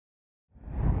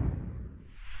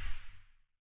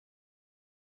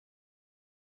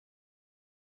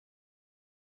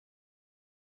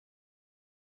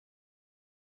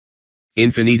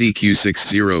Infiniti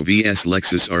Q60 vs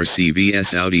Lexus RC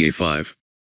vs Audi A5.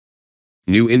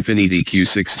 New Infiniti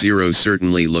Q60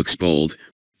 certainly looks bold,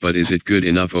 but is it good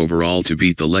enough overall to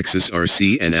beat the Lexus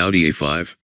RC and Audi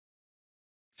A5?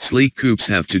 Sleek coupes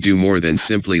have to do more than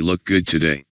simply look good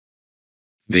today.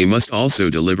 They must also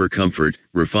deliver comfort,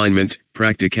 refinement,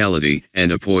 practicality,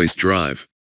 and a poised drive.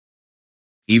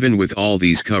 Even with all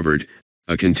these covered,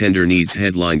 a contender needs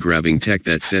headline-grabbing tech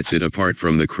that sets it apart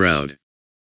from the crowd.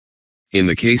 In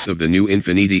the case of the new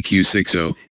Infiniti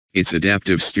Q60, it's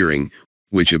adaptive steering,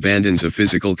 which abandons a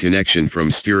physical connection from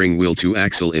steering wheel to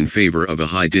axle in favor of a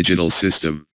high digital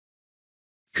system.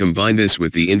 Combine this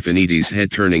with the Infiniti's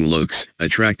head-turning looks,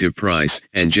 attractive price,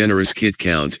 and generous kit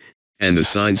count, and the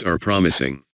signs are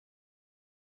promising.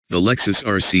 The Lexus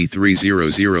RC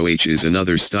 300H is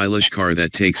another stylish car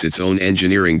that takes its own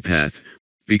engineering path,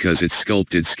 because its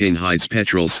sculpted skin hides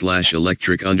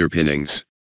petrol/electric underpinnings.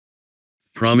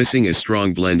 Promising a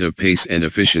strong blend of pace and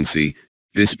efficiency,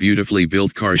 this beautifully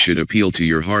built car should appeal to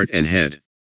your heart and head.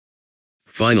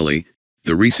 Finally,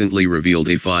 the recently revealed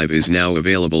A5 is now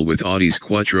available with Audi's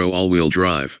Quattro all-wheel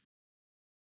drive.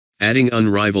 Adding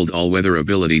unrivaled all-weather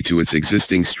ability to its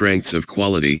existing strengths of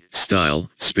quality,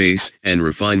 style, space, and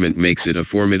refinement makes it a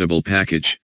formidable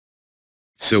package.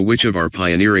 So which of our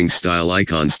pioneering style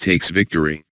icons takes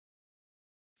victory?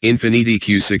 Infiniti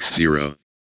Q60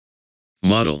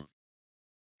 Model: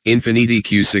 Infiniti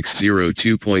Q60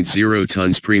 2.0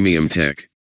 tons premium tech.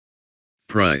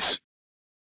 Price: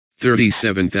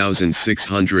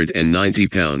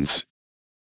 £37,690.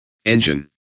 Engine: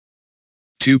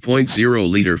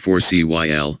 2.0-liter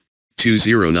 4CYL,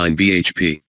 209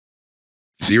 bhp.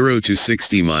 0 to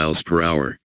 60 miles per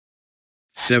hour.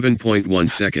 7.1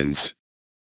 seconds.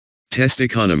 Test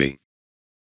economy: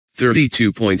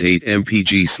 32.8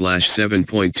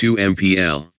 mpg/7.2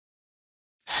 mpl.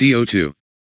 CO2: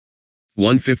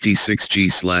 156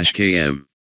 g/km.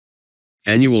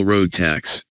 Annual road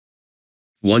tax: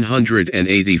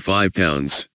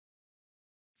 £185.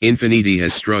 Infiniti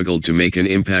has struggled to make an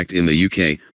impact in the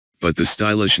UK, but the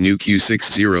stylish new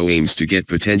Q60 aims to get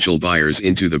potential buyers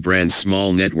into the brand's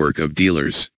small network of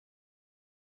dealers.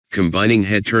 Combining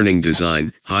head-turning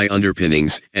design, high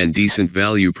underpinnings, and decent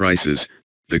value prices,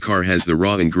 the car has the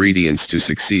raw ingredients to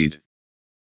succeed.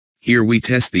 Here we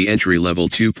test the entry-level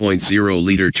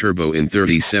 2.0-liter turbo in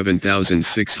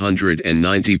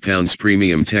 £37,690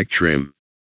 premium tech trim.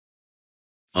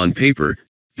 On paper,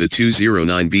 the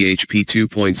 209 bhp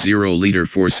 2.0-liter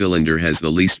four-cylinder has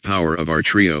the least power of our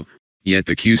trio, yet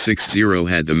the Q60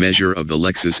 had the measure of the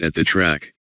Lexus at the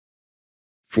track.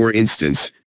 For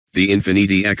instance, the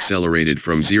Infiniti accelerated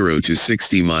from 0 to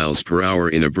 60 miles per hour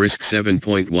in a brisk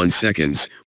 7.1 seconds,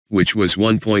 which was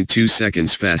 1.2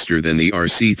 seconds faster than the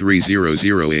RC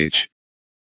 300H.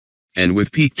 And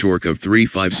with peak torque of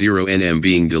 350 Nm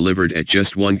being delivered at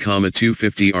just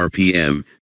 1,250 rpm,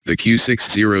 the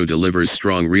Q60 delivers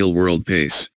strong real-world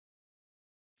pace.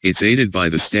 It's aided by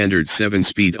the standard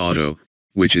 7-speed auto,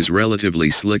 which is relatively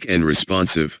slick and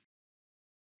responsive.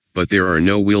 But there are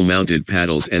no wheel-mounted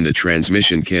paddles and the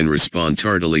transmission can respond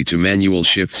tardily to manual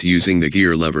shifts using the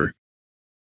gear lever.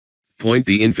 Point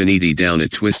the Infiniti down a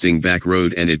twisting back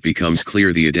road and it becomes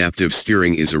clear the adaptive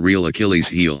steering is a real Achilles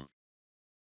heel.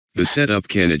 The setup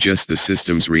can adjust the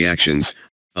system's reactions,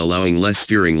 allowing less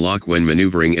steering lock when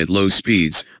maneuvering at low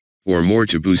speeds, or more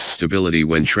to boost stability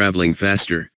when traveling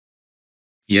faster.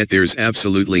 Yet there's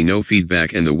absolutely no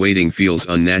feedback and the weighting feels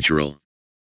unnatural.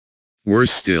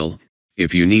 Worse still,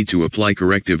 if you need to apply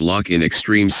corrective lock in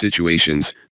extreme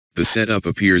situations, the setup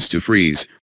appears to freeze,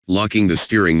 locking the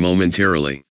steering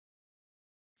momentarily.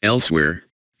 Elsewhere,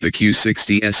 the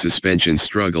Q60's suspension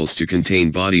struggles to contain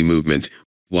body movement,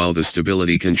 while the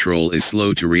stability control is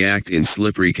slow to react in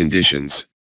slippery conditions.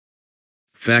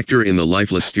 Factor in the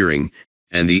lifeless steering,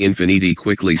 and the Infiniti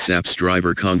quickly saps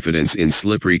driver confidence in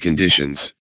slippery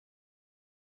conditions.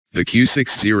 The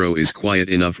Q60 is quiet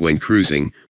enough when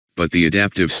cruising, but the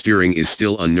adaptive steering is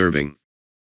still unnerving.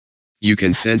 You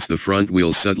can sense the front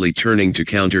wheels subtly turning to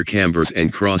counter cambers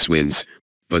and crosswinds,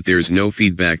 but there's no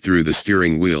feedback through the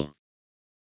steering wheel.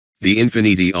 The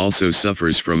Infiniti also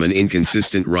suffers from an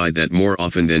inconsistent ride that more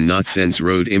often than not sends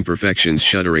road imperfections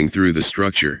shuddering through the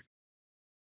structure.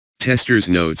 Testers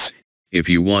notes, if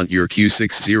you want your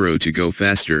Q60 to go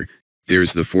faster,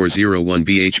 there's the 401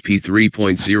 bhp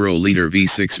 3.0-liter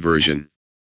V6 version.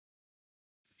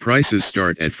 Prices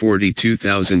start at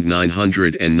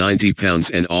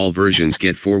 £42,990 and all versions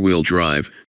get four-wheel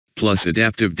drive, plus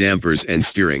adaptive dampers and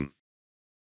steering.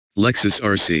 Lexus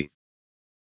RC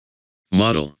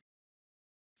Model: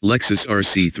 Lexus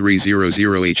RC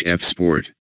 300HF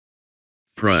Sport.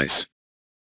 Price: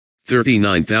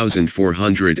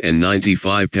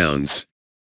 39,495 pounds.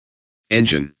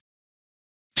 Engine: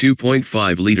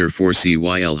 2.5-liter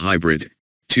 4CYL hybrid,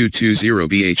 220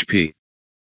 bhp.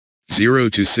 0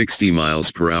 to 60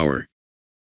 miles per hour.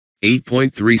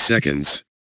 8.3 seconds.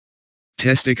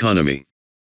 Test economy: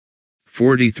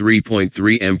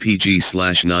 43.3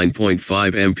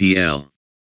 mpg/9.5 mpl.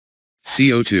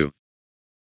 CO2: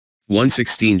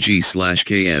 116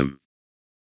 g/km.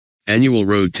 Annual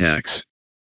road tax: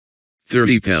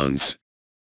 £30.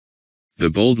 The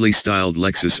boldly styled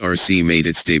Lexus RC made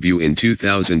its debut in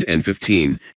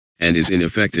 2015, and is in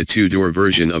effect a two-door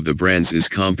version of the brand's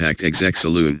compact exec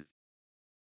saloon.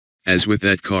 As with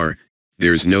that car,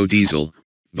 there's no diesel.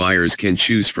 Buyers can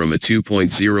choose from a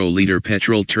 2.0-liter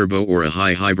petrol turbo or a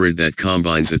high hybrid that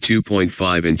combines a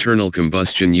 2.5 internal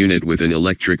combustion unit with an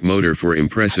electric motor for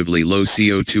impressively low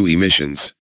CO2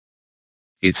 emissions.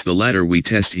 It's the latter we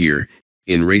test here,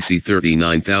 in racy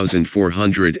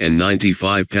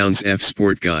 39,495 pounds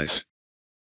F-Sport guys.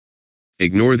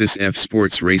 Ignore this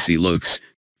F-Sport's racy looks.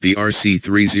 The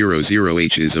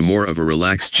RC300H is a more of a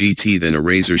relaxed GT than a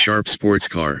razor-sharp sports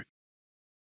car.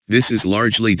 This is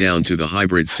largely down to the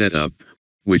hybrid setup,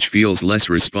 which feels less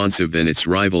responsive than its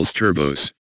rivals'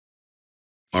 turbos.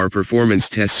 Our performance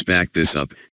tests back this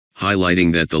up,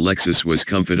 highlighting that the Lexus was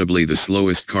comfortably the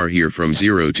slowest car here from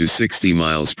 0 to 60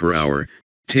 miles per hour,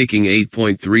 taking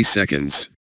 8.3 seconds.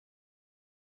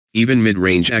 Even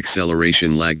mid-range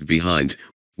acceleration lagged behind,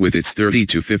 with its 30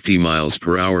 to 50 miles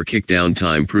per hour kickdown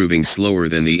time proving slower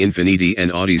than the Infiniti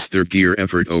and Audi's third-gear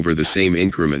effort over the same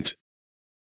increment.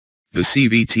 The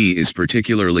CVT is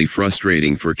particularly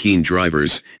frustrating for keen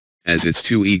drivers, as it's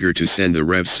too eager to send the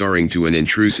revs soaring to an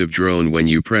intrusive drone when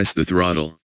you press the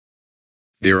throttle.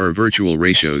 There are virtual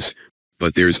ratios,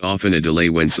 but there's often a delay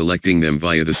when selecting them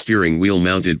via the steering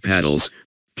wheel-mounted paddles,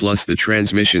 plus the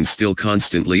transmission still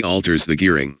constantly alters the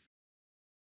gearing.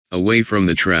 Away from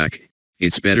the track,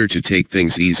 it's better to take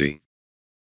things easy.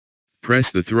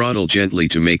 Press the throttle gently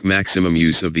to make maximum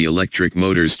use of the electric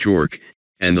motor's torque,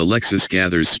 and the Lexus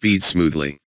gathers speed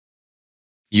smoothly.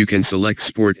 You can select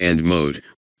Sport and Mode,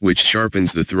 which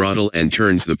sharpens the throttle and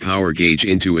turns the power gauge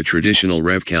into a traditional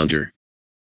rev counter.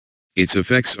 Its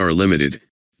effects are limited,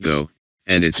 though,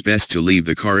 and it's best to leave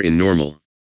the car in normal.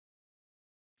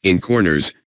 In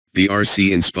corners, the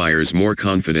RC inspires more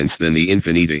confidence than the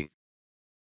Infiniti.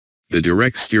 The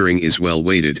direct steering is well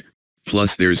weighted,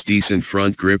 plus there's decent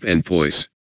front grip and poise.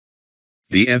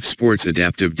 The F-Sport's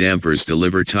adaptive dampers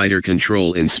deliver tighter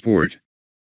control in sport.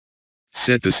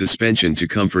 Set the suspension to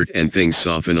comfort and things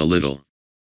soften a little.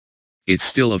 It's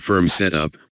still a firm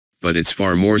setup, but it's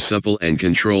far more supple and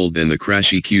controlled than the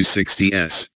crashy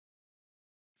Q60s.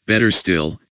 Better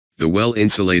still, the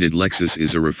well-insulated Lexus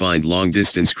is a refined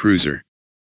long-distance cruiser.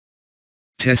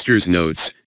 Testers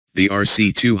notes, the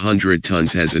RC 200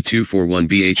 tons has a 241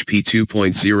 bhp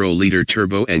 2.0-liter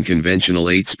turbo and conventional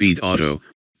 8-speed auto,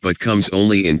 but comes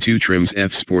only in two trims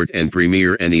F-Sport and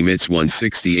Premier and emits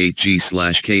 168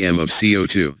 g/km of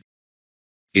CO2.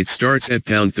 It starts at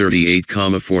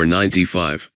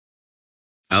 £38,495.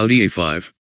 Audi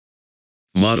A5.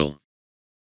 Model: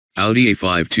 Audi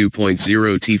A5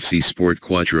 2.0 TFC Sport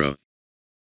Quattro.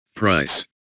 Price: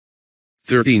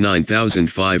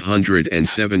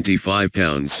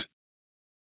 £39,575.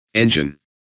 Engine: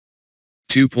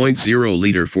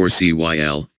 2.0-liter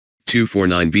 4CYL,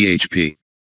 249 bhp.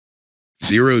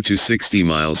 0 to 60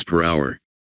 miles per hour.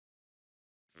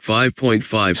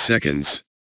 5.5 seconds.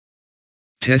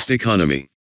 Test economy: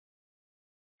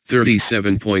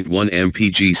 37.1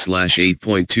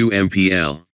 mpg/8.2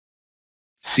 mpl.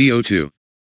 CO2: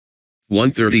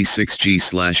 136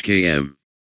 g/km.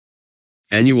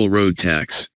 Annual road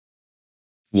tax: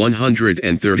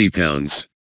 £130.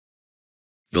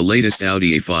 The latest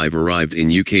Audi A5 arrived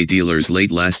in UK dealers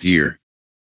late last year.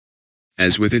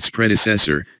 As with its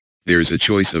predecessor, there's a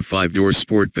choice of 5-door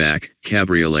Sportback,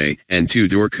 Cabriolet, and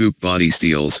 2-door Coupe body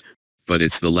styles, but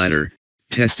it's the latter,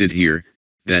 tested here,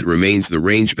 that remains the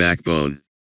range backbone.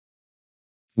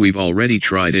 We've already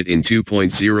tried it in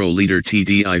 2.0-liter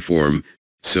TDI form,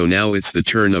 so now it's the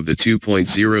turn of the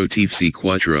 2.0 TFC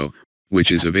Quattro,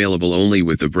 which is available only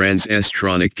with the brand's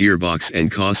S-tronic gearbox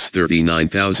and costs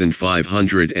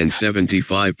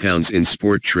 £39,575 in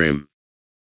sport trim.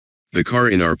 The car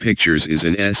in our pictures is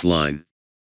an S-line.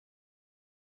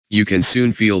 You can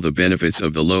soon feel the benefits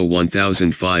of the low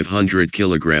 1,500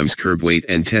 kg curb weight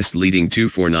and test leading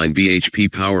 249 bhp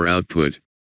power output.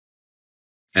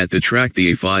 At the track,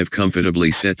 the A5 comfortably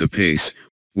set the pace,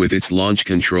 with its launch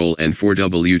control and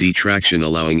 4WD traction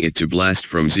allowing it to blast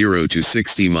from 0 to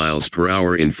 60 miles per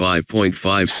hour in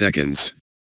 5.5 seconds.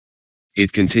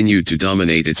 It continued to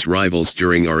dominate its rivals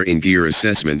during our in-gear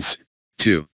assessments,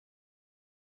 too.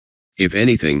 If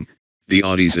anything, the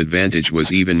Audi's advantage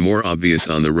was even more obvious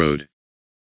on the road.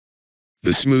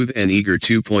 The smooth and eager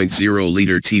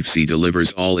 2.0-liter TFC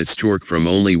delivers all its torque from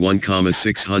only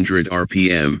 1,600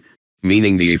 rpm,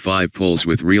 meaning the A5 pulls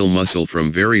with real muscle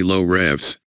from very low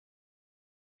revs.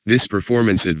 This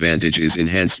performance advantage is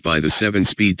enhanced by the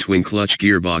 7-speed twin-clutch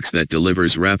gearbox that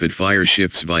delivers rapid-fire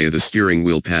shifts via the steering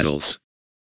wheel paddles.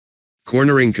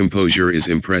 Cornering composure is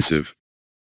impressive.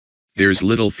 There's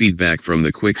little feedback from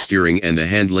the quick steering and the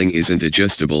handling isn't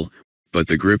adjustable, but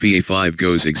the grippy A5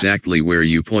 goes exactly where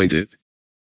you point it.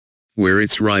 Where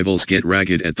its rivals get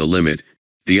ragged at the limit,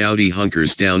 the Audi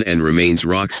hunkers down and remains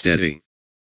rock steady.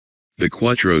 The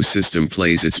Quattro system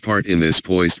plays its part in this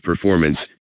poised performance,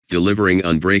 delivering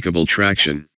unbreakable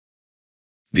traction.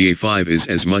 The A5 is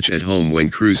as much at home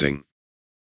when cruising.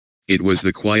 It was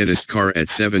the quietest car at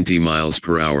 70 miles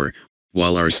per hour,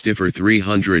 while our stiffer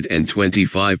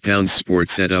 325-pound sport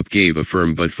setup gave a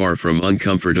firm but far from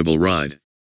uncomfortable ride.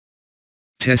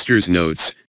 Testers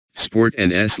notes, Sport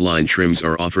and S-line trims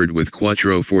are offered with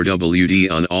Quattro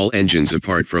 4WD on all engines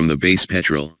apart from the base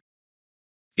petrol.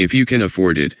 If you can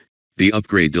afford it, the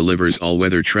upgrade delivers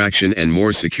all-weather traction and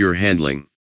more secure handling.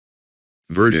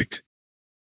 Verdict.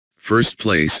 First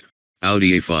place,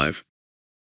 Audi A5.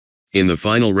 In the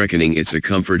final reckoning, it's a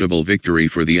comfortable victory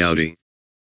for the Audi.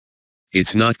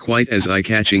 It's not quite as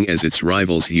eye-catching as its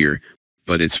rivals here,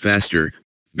 but it's faster,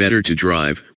 better to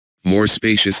drive, more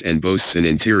spacious and boasts an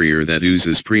interior that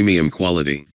oozes premium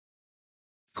quality.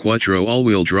 Quattro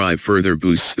all-wheel drive further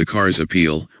boosts the car's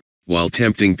appeal, while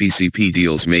tempting PCP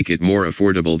deals make it more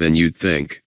affordable than you'd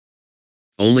think.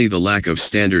 Only the lack of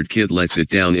standard kit lets it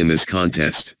down in this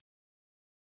contest.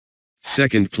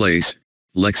 Second place,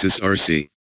 Lexus RC.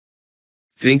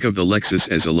 Think of the Lexus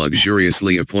as a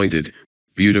luxuriously appointed,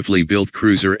 beautifully built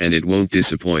cruiser and it won't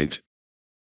disappoint.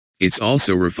 It's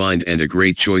also refined and a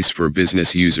great choice for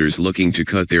business users looking to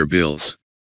cut their bills.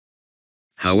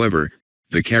 However,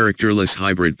 the characterless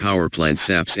hybrid powerplant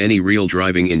saps any real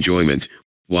driving enjoyment,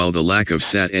 while the lack of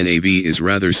sat-nav is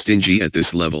rather stingy at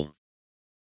this level.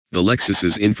 The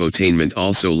Lexus's infotainment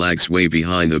also lags way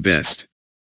behind the best.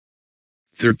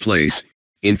 Third place,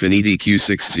 Infiniti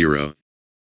Q60.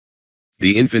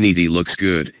 The Infiniti looks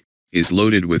good, is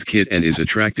loaded with kit and is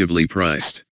attractively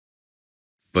priced.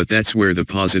 But that's where the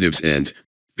positives end,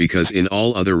 because in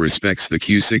all other respects the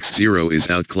Q60 is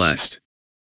outclassed.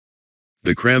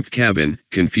 The cramped cabin,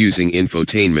 confusing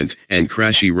infotainment, and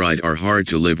crashy ride are hard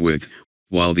to live with,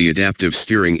 while the adaptive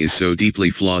steering is so deeply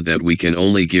flawed that we can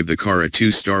only give the car a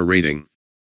 2-star rating.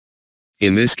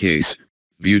 In this case,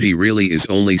 beauty really is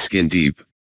only skin deep.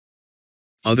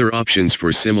 Other options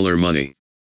for similar money.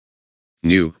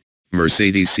 New,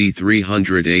 Mercedes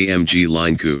C300 AMG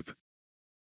Line Coupe.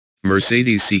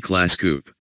 Mercedes C-Class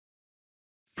Coupe.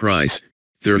 Price,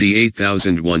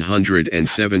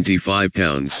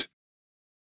 £38,175.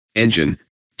 Engine,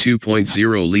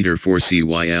 2.0-liter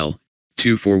 4CYL,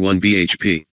 241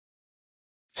 bhp.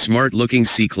 Smart-looking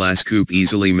C-Class Coupe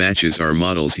easily matches our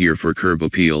models here for curb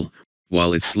appeal,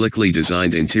 while its slickly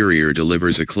designed interior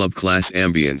delivers a club-class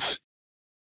ambience.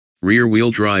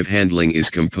 Rear-wheel drive handling is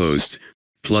composed,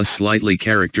 plus slightly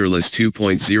characterless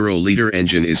 2.0-liter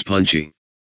engine is punchy.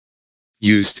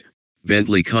 Used,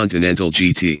 Bentley Continental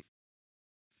GT.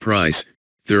 Price,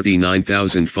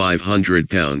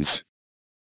 £39,500.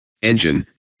 Engine,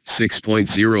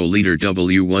 6.0-liter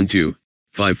W12,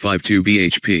 552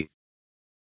 bhp.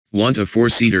 Want a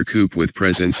 4-seater coupe with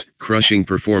presence, crushing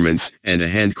performance, and a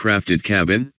handcrafted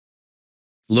cabin?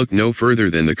 Look no further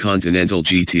than the Continental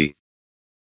GT.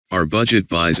 Our budget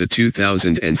buys a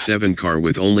 2007 car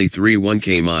with only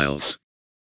 31k miles.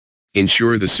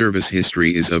 Ensure the service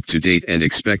history is up to date and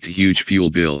expect huge fuel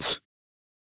bills.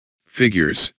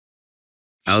 Figures.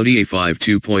 Audi A5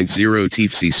 2.0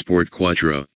 TFC Sport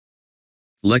Quattro.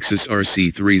 Lexus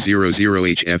RC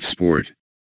 300HF Sport.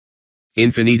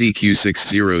 Infiniti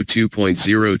Q60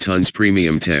 2.0 tons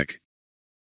premium tech.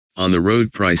 On the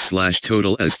road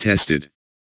price/total as tested.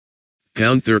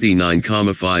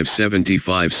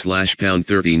 £39,575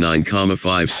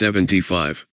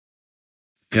 £39,575.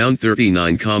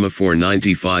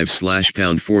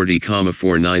 £39,495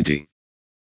 £40,490.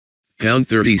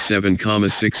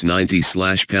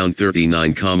 £37,690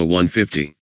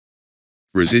 £39,150.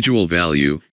 Residual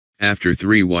value, after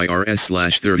 3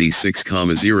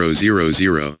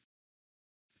 YRS/36,000.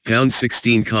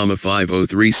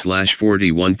 £16,503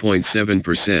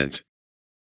 41.7%.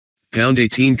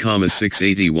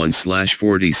 £18,681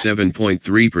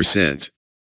 47.3%.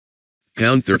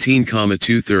 Pound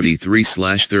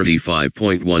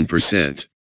 13,233/35.1%.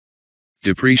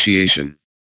 Depreciation.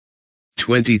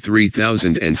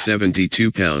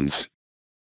 £23,072.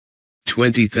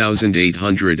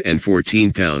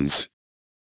 £20,814.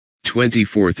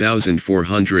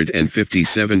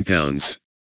 £24,457.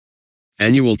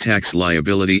 Annual tax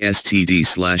liability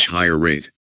STD/higher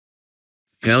rate.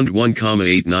 Pound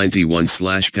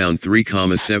 1,891/ pound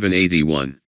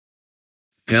 3,781.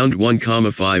 Pound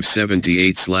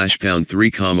 1,578/ pound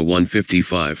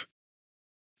 3,155.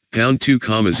 Pound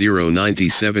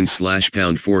 2,097/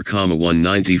 pound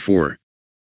 4,194.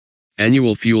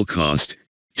 Annual fuel cost,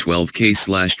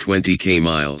 12k/20k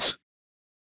miles.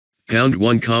 Pound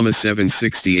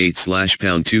 1,768/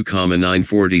 pound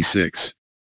 2,946.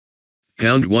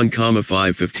 Pound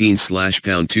 1,515/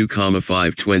 pound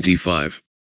 2,525.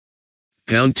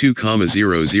 Pound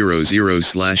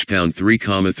 2,000/ pound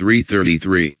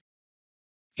 3,333.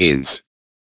 INS.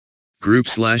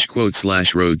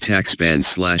 Group/quote/road tax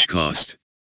band/cost.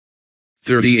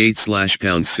 38/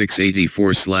 pound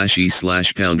 684/ E/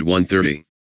 pound 130.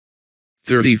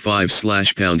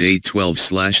 35/ pound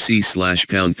 812/ C/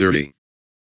 pound 30.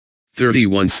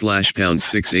 31/ pound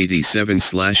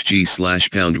 687/ G/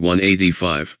 pound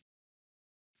 185.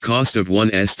 Cost of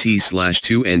 1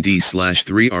 ST/2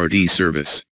 ND/3 RD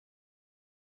service.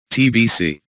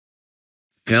 TBC.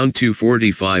 Pound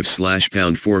 245/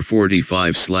 pound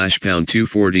 445/ pound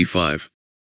 245.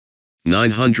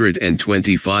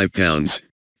 925 pounds,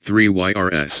 3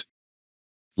 YRS.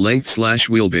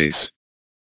 Length/wheelbase.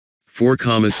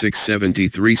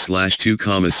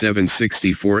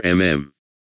 4,673/2,764 mm.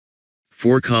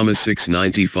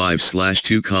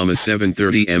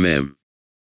 4,695/2,730 mm.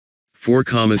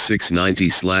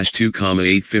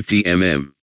 4,690/2,850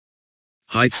 mm.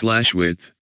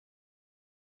 Height/width.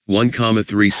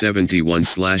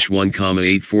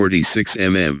 1,371/1,846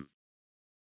 mm.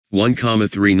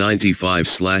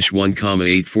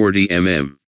 1,395/1,840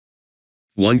 mm.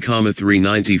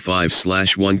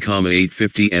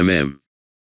 1,395/1,850 mm.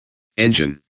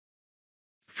 Engine.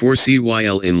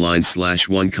 4CYL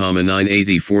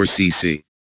inline/1,984 cc.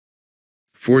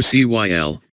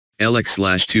 4CYL,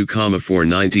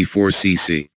 LX/2,494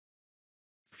 cc.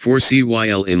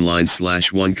 4CYL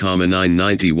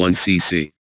inline/1,991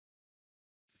 cc.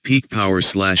 Peak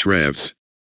power/revs.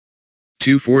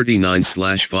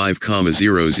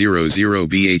 249/5,000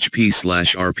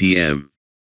 bhp/rpm.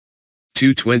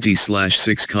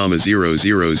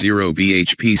 220/6,000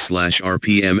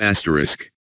 bhp/rpm *.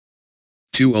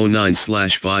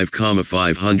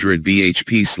 209/5,500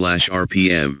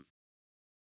 bhp/rpm.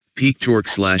 Peak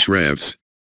torque/revs.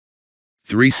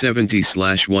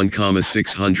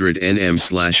 370/1,600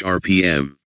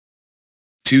 nm/rpm.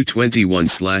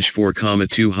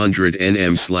 221/4,200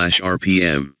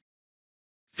 nm/rpm.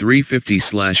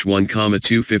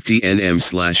 350/1,250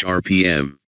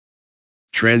 nm/rpm.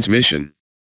 Transmission.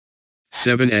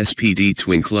 7 SPD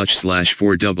twin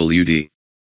clutch/4WD.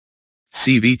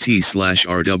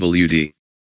 CVT/RWD.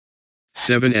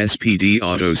 7 SPD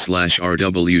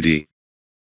auto/RWD.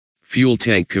 Fuel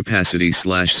tank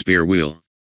capacity/spare wheel.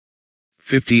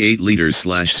 58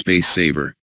 liters/space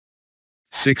saver.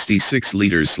 66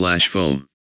 liters/foam.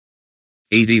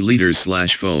 80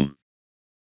 liters/foam.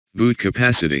 Boot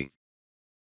capacity.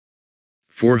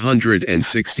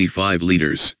 465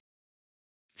 liters.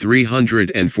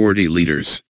 340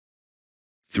 liters.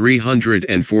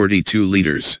 342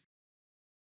 liters.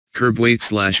 Curb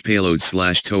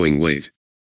weight/payload/towing weight.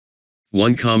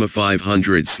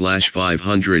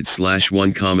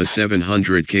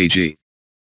 1,500/500/1,700 kg.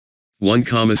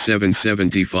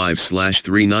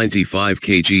 1,775/395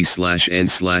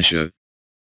 kg/n/a.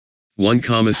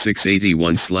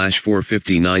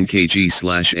 1,681/459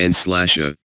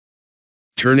 kg/n/a.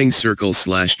 Turning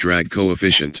circle/drag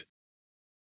coefficient.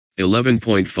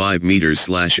 11.5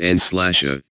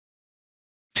 meters/n/a.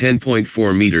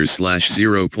 10.4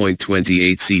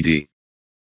 meters/0.28 cd.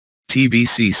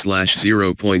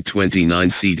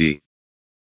 TBC/0.29 cd.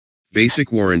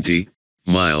 Basic warranty,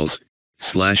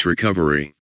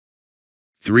 miles/recovery.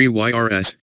 3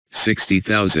 YRS,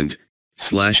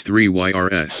 60,000/3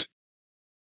 YRS.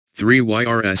 3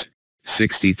 YRS,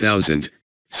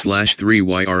 60,000/3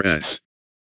 YRS.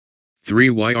 3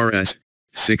 YRS,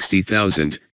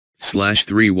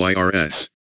 60,000/3 YRS.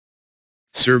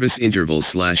 Service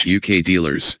interval/UK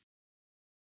dealers.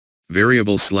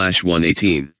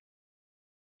 Variable/118.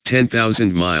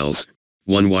 10,000 miles,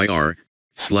 1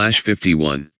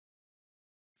 YR/51.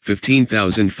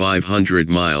 15,500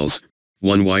 miles,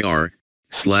 1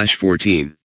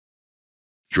 YR/14.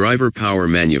 Driver power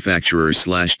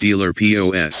manufacturer/dealer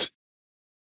POS.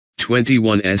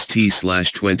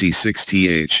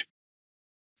 21ST/26TH.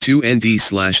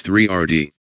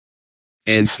 2ND/3RD.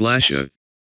 N/A.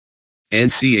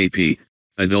 NCAP,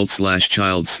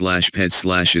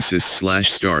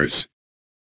 adult/child/pet/assist/stars.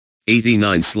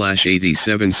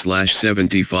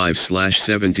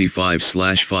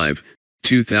 89/87/75/75/5,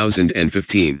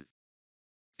 2015.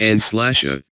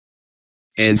 N/A.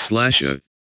 N/A.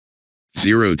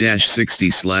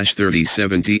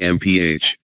 0-60/3070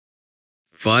 mph.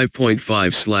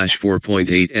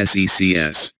 5.5/4.8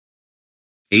 SECS.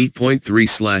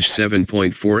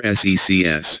 8.3/7.4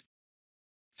 SECS.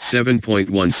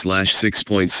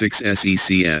 7.1/6.6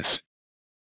 SECS.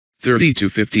 30 to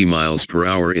 50 miles per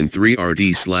hour in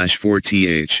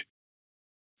 3RD/4TH.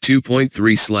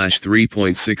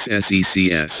 2.3/3.6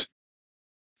 SECS.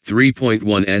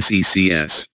 3.1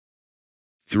 SECS.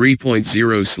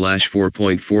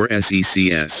 3.0/4.4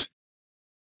 SECS.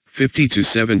 50 to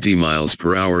 70 miles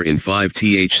per hour in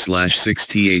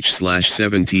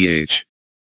 5TH/6TH/7TH.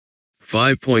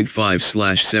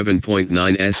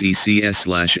 5.5/7.9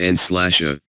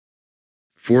 SECS/N/A.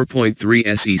 4.3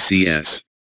 SECS.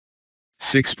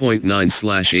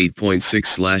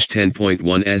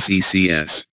 6.9/8.6/10.1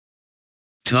 SECS.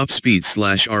 Top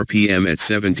speed/RPM at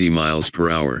 70 miles per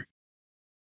hour.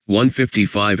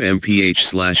 155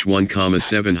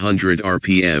 mph/1,700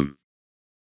 RPM.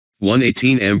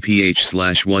 118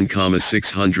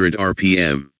 mph/1,600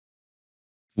 RPM.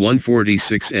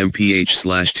 146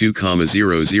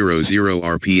 mph/2,000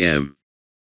 RPM.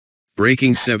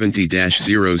 Braking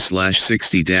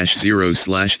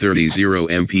 70-0/60-0/30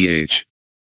 mph.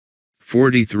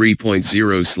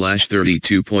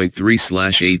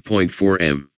 43.0/32.3/8.4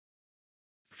 m.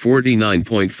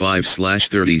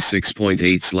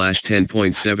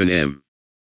 49.5/36.8/10.7 m.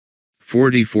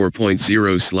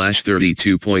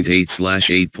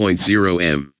 44.0/32.8/8.0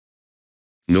 m.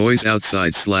 Noise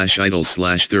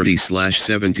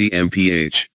outside/idle/30/70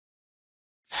 mph.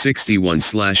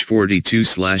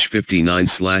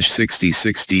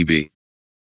 61/42/59/66 dB.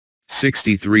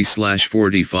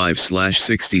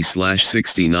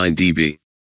 63/45/60/69 dB.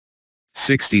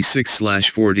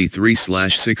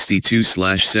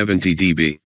 66/43/62/70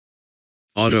 dB.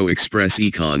 Auto Express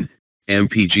Econ,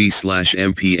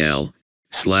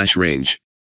 MPG/MPL/range.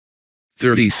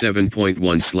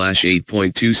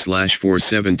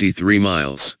 37.1/8.2/473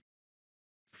 miles.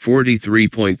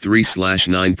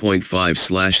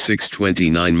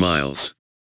 43.3/9.5/629 miles.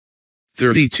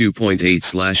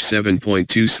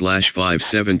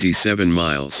 32.8/7.2/577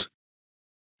 miles.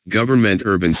 Government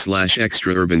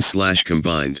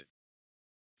urban/extra-urban/combined.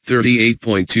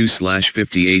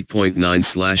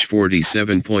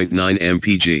 38.2/58.9/47.9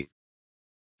 mpg.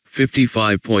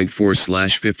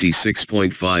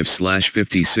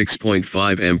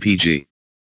 55.4/56.5/56.5 mpg.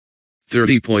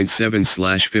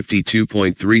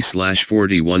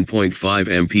 30.7/52.3/41.5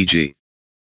 mpg.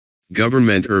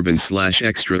 Government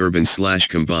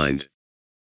urban/extra-urban/combined.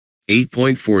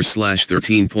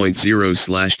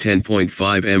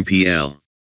 8.4/13.0/10.5 mpl.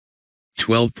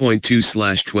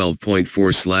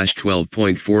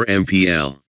 12.2/12.4/12.4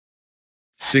 mpl.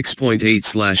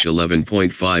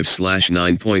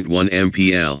 6.8/11.5/9.1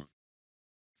 mpl.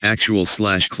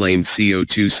 Actual/claimed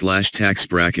CO2/tax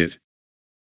bracket.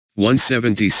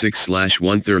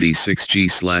 176/136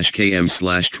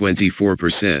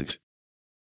 g/km/24%.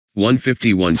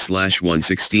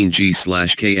 151/116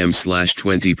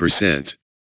 g/km/20%.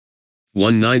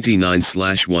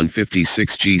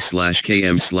 199/156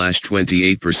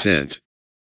 g/km/28%.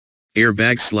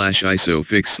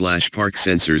 Airbag/ISOFIX/park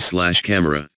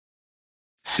sensors/camera.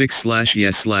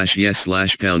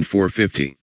 6/yes/yes/pound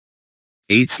 450.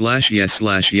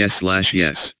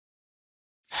 8/yes/yes/yes.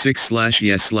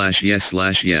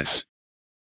 6/yes/yes/yes.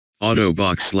 Auto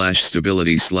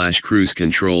box/stability/cruise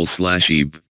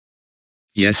control/EB.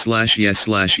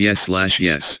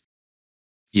 Yes/yes/yes/yes.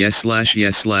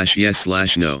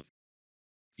 Yes/yes/yes/yes/no.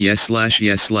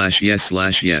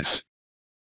 Yes/yes/yes/yes.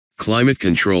 Climate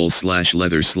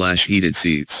control/leather/heated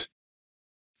seats.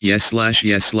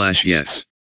 Yes/yes/yes.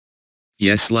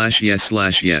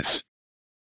 Yes/yes/yes.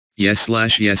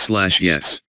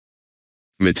 Yes/yes/yes.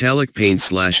 Metallic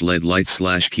paint/LED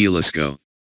lights/keyless go.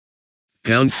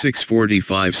 Pound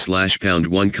 645/ pound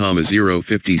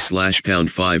 1,050/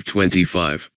 pound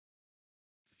 525.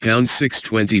 Pound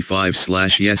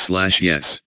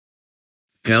 625/yes/yes.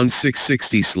 Pound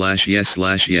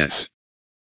 660/yes/yes.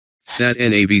 Sat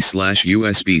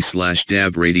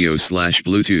NAV/USB/DAB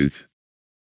radio/Bluetooth.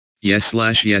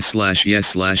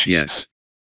 Yes/yes/yes/yes.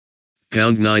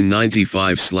 Pound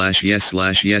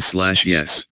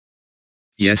 995/yes/yes/yes.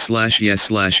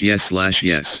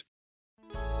 Yes/yes/yes/yes.